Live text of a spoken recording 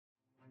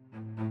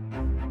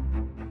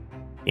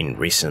In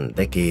recent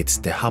decades,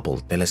 the Hubble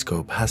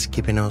telescope has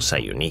given us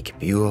a unique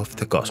view of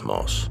the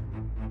cosmos.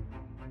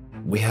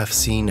 We have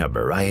seen a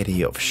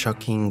variety of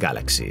shocking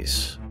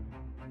galaxies,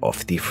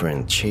 of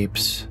different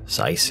shapes,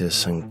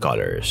 sizes, and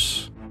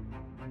colors.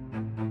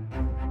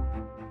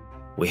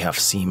 We have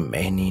seen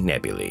many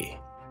nebulae,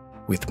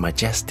 with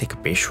majestic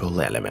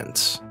visual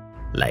elements,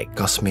 like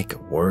cosmic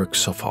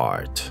works of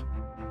art.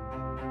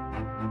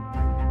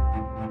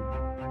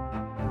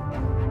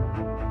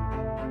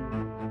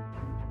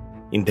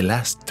 In the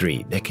last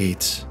 3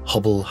 decades,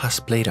 Hubble has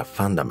played a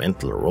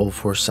fundamental role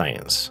for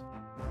science,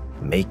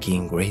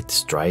 making great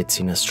strides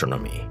in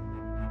astronomy.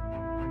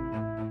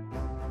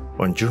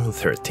 On June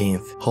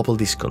 13th, Hubble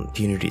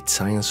discontinued its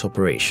science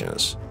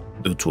operations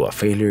due to a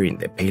failure in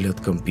the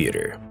payload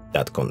computer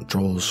that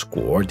controls,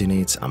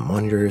 coordinates, and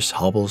monitors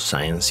Hubble's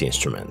science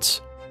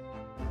instruments.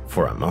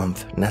 For a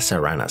month,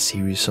 NASA ran a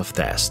series of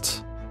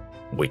tests,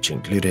 which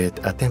included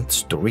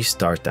attempts to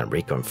restart and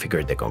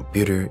reconfigure the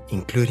computer,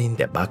 including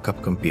the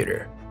backup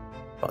computer,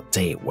 but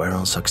they were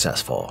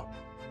unsuccessful.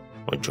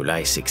 On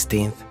July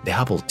 16th, the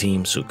Hubble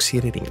team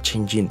succeeded in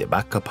changing the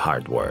backup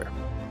hardware,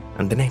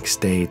 and the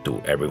next day,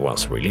 to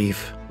everyone's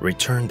relief,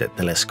 returned the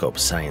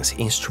telescope's science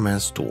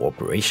instruments to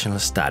operational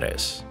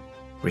status,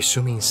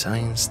 resuming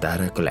science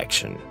data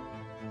collection.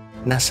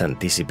 NASA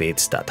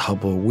anticipates that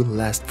Hubble will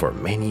last for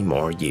many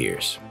more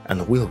years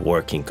and will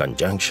work in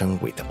conjunction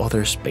with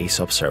other space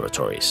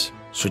observatories,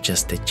 such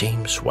as the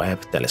James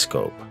Webb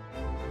Telescope.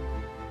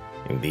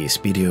 In this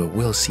video,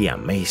 we'll see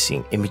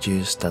amazing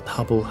images that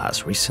Hubble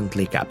has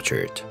recently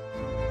captured.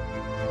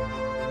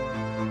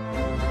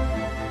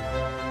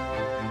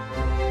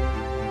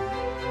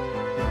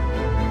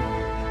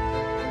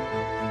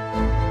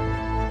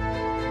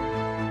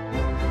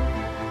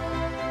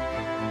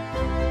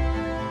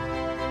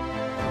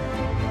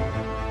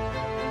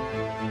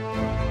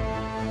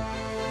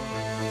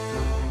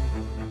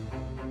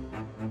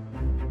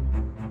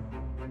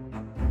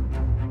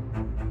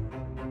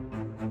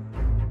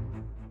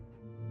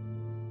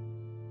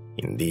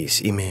 In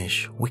this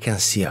image, we can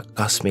see a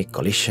cosmic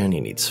collision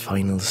in its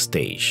final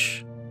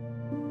stage.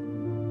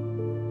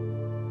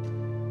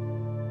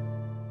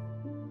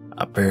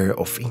 A pair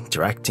of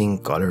interacting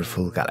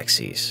colorful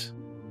galaxies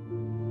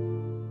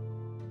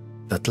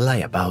that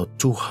lie about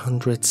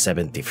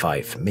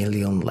 275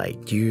 million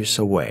light-years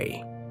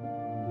away.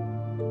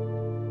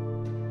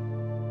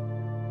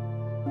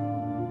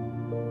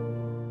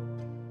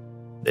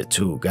 The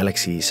two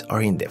galaxies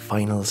are in the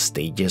final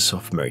stages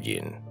of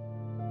merging,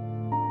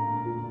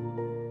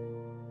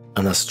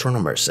 and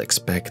astronomers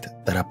expect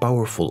that a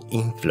powerful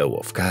inflow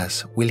of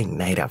gas will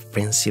ignite a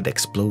frenzied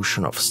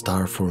explosion of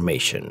star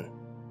formation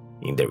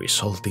in the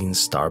resulting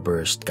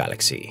starburst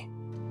galaxy.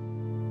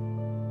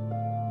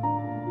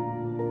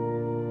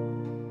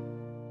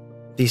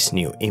 This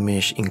new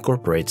image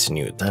incorporates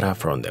new data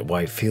from the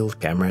Wide-Field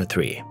Camera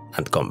 3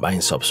 and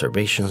combines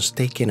observations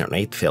taken on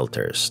 8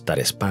 filters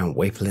that span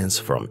wavelengths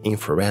from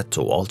infrared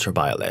to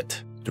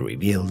ultraviolet to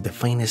reveal the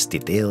finest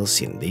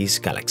details in these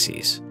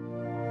galaxies.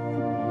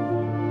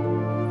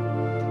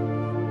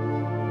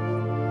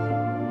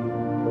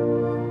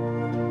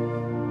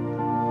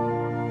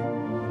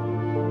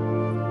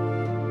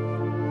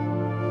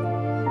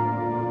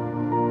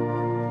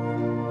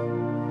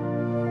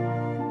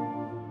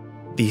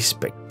 This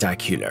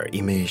spectacular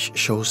image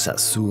shows a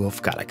zoo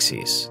of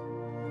galaxies.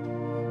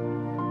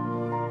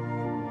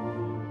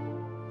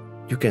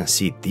 You can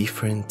see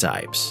different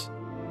types.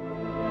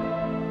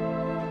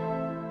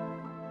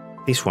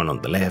 This one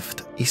on the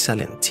left is a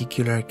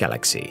lenticular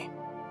galaxy,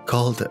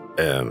 called,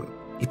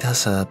 it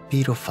has a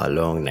bit of a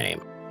long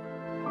name.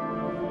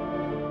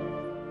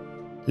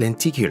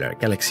 Lenticular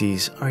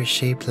galaxies are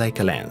shaped like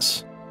a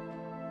lens.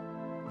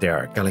 There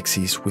are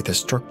galaxies with a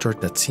structure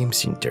that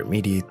seems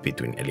intermediate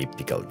between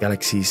elliptical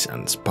galaxies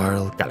and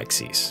spiral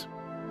galaxies.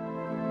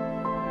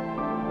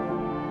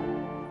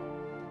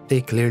 They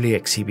clearly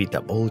exhibit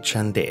a bulge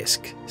and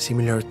disk,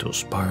 similar to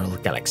spiral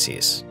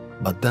galaxies,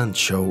 but don't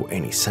show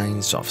any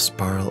signs of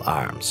spiral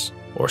arms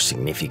or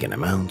significant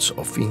amounts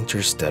of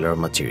interstellar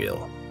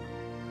material.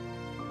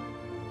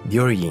 The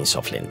origins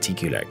of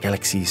lenticular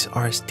galaxies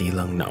are still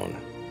unknown,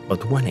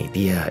 but one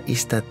idea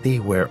is that they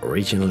were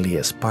originally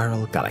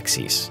spiral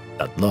galaxies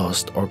that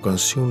lost or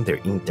consumed their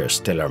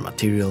interstellar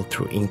material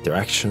through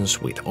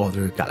interactions with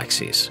other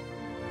galaxies.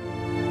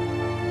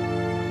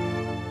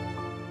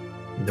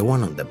 The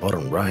one on the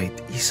bottom right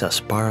is a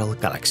spiral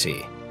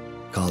galaxy,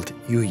 called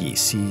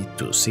UGC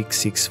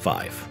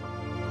 2665.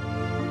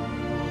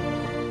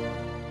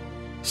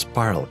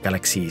 Spiral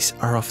galaxies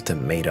are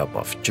often made up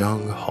of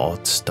young,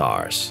 hot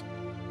stars.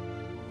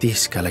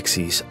 These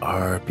galaxies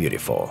are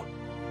beautiful,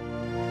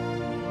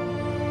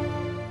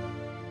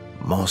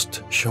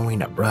 most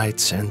showing a bright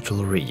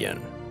central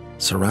region,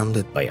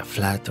 surrounded by a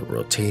flat,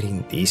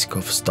 rotating disk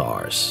of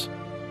stars.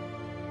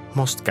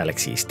 Most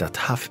galaxies that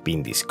have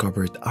been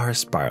discovered are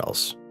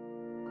spirals.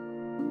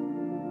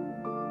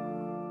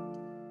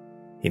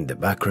 In the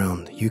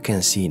background, you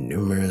can see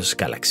numerous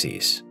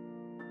galaxies,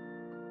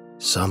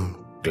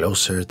 some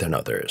closer than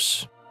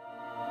others.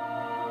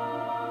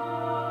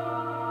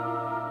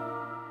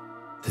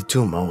 The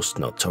two most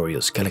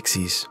notorious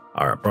galaxies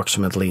are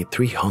approximately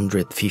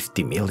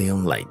 350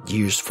 million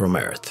light-years from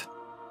Earth,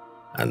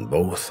 and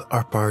both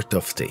are part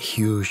of the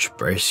huge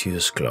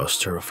Perseus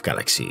cluster of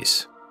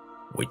galaxies,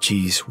 which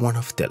is one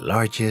of the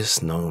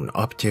largest known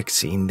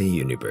objects in the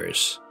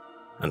universe,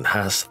 and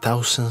has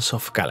thousands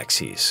of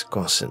galaxies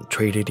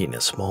concentrated in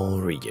a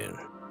small region.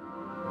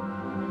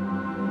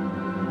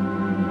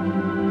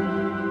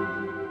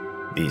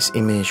 This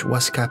image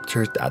was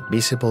captured at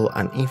visible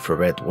and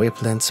infrared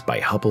wavelengths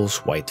by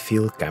Hubble's Wide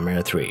Field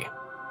Camera 3.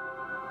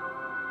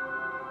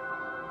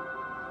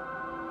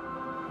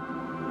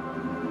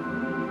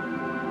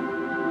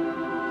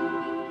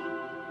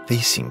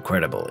 This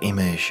incredible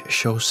image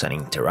shows an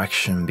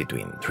interaction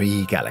between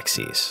three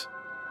galaxies.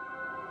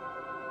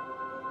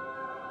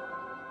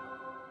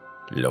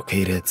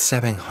 Located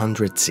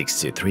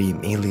 763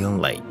 million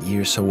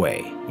light-years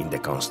away in the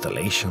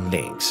constellation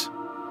Lynx.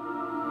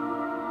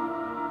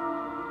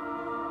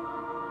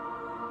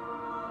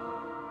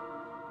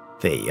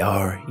 They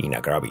are in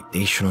a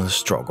gravitational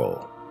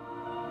struggle.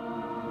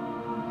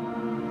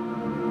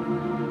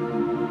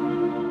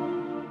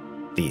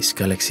 These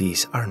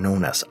galaxies are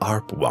known as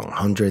ARP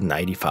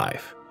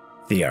 195.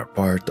 They are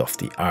part of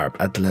the ARP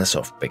Atlas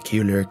of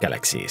Peculiar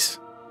Galaxies,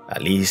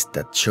 a list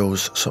that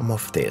shows some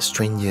of the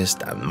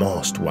strangest and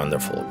most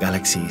wonderful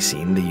galaxies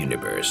in the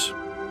universe.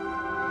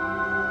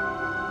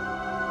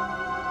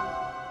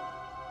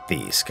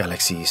 These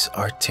galaxies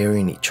are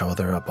tearing each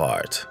other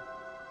apart.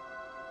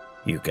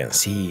 You can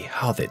see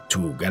how the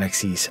two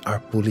galaxies are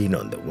pulling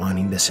on the one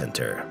in the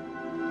center.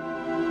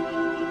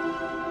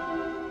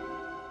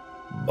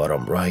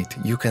 Bottom right,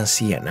 you can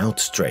see an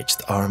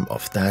outstretched arm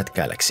of that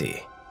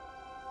galaxy.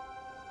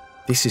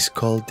 This is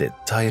called the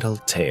tidal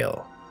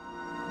tail.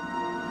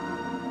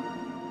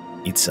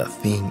 It's a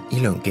thin,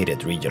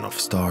 elongated region of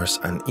stars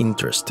and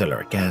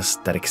interstellar gas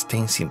that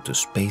extends into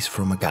space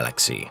from a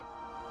galaxy,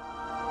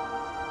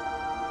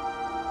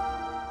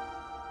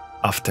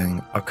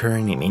 often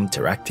occurring in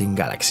interacting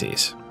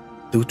galaxies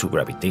due to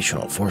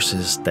gravitational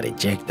forces that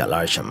eject a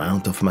large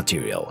amount of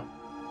material.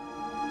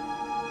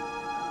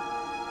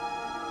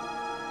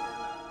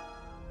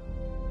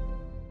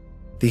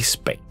 These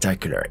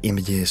spectacular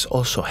images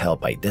also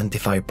help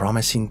identify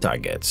promising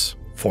targets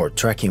for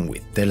tracking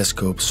with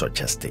telescopes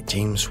such as the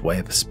James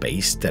Webb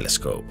Space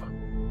Telescope.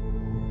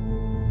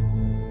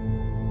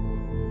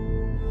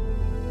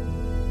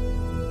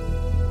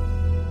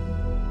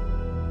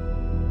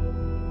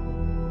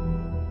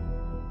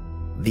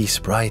 This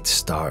bright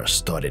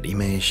star-studded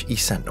image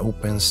is an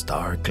open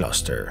star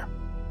cluster,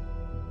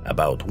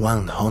 about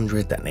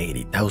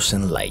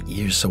 180,000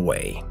 light-years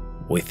away,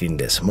 within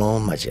the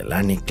small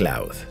Magellanic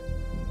Cloud.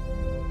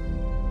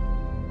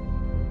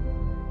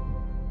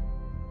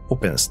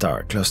 Open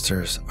star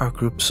clusters are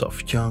groups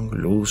of young,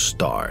 loose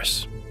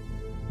stars.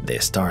 The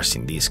stars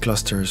in these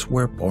clusters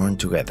were born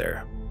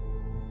together.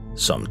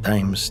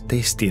 Sometimes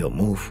they still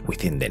move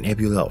within the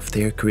nebula of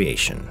their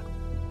creation.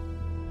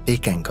 They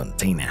can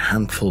contain a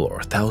handful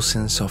or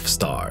thousands of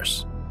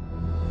stars.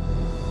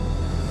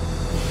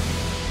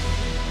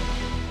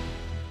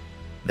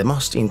 The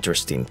most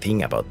interesting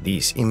thing about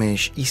this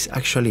image is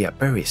actually a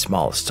very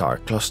small star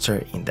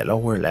cluster in the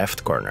lower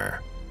left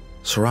corner,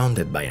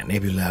 surrounded by a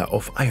nebula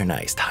of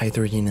ionized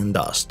hydrogen and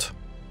dust.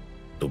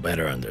 To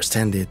better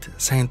understand it,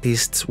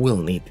 scientists will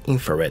need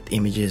infrared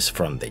images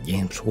from the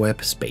James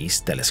Webb Space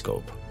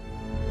Telescope.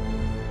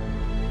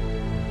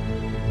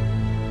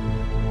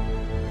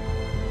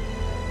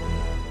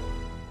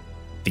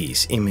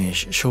 This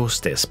image shows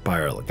the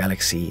spiral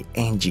galaxy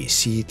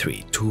NGC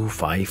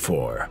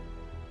 3254,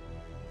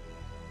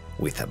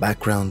 with a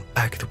background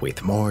packed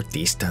with more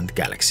distant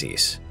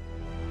galaxies.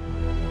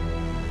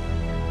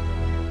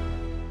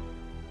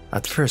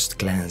 At first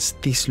glance,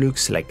 this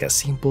looks like a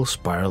simple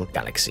spiral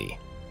galaxy,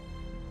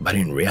 but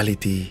in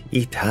reality,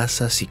 it has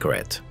a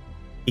secret.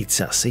 It's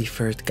a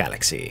Seyfert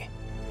galaxy.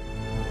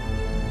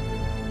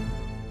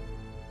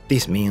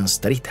 This means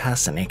that it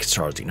has an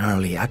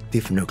extraordinarily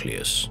active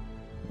nucleus,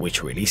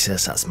 which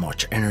releases as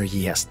much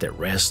energy as the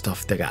rest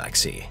of the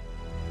galaxy.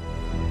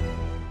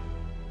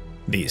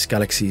 These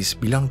galaxies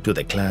belong to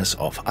the class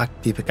of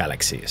active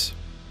galaxies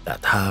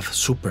that have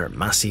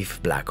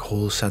supermassive black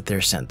holes at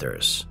their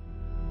centers.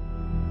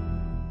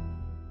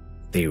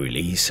 They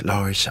release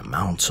large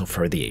amounts of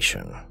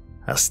radiation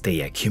as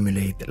they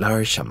accumulate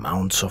large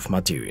amounts of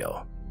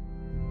material.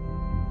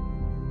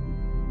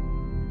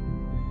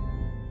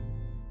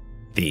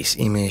 This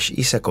image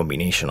is a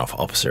combination of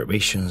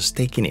observations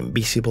taken in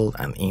visible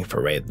and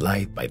infrared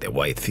light by the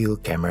Wide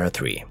Field Camera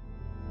 3.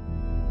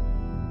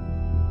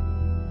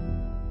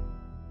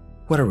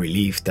 What a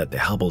relief that the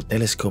Hubble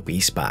telescope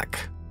is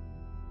back.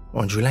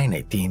 On July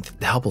 19th,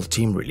 the Hubble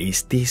team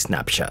released this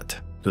snapshot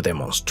to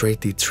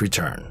demonstrate its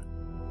return.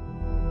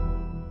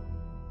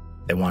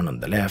 The one on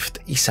the left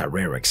is a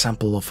rare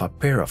example of a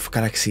pair of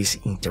galaxies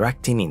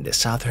interacting in the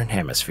southern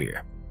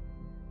hemisphere.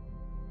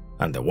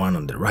 And the one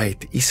on the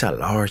right is a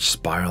large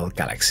spiral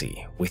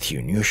galaxy with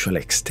unusual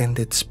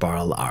extended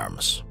spiral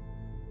arms,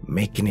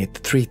 making it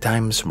 3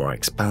 times more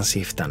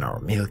expansive than our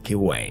Milky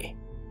Way.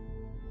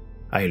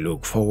 I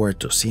look forward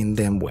to seeing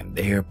them when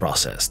they are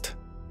processed.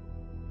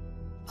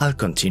 I'll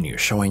continue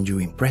showing you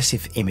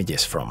impressive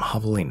images from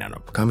Hubble in an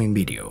upcoming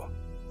video.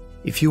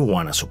 If you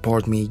want to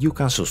support me, you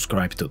can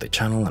subscribe to the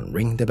channel and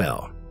ring the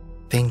bell.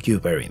 Thank you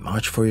very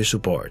much for your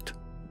support.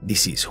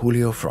 This is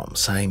Julio from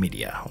Sci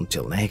Media.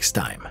 Until next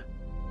time.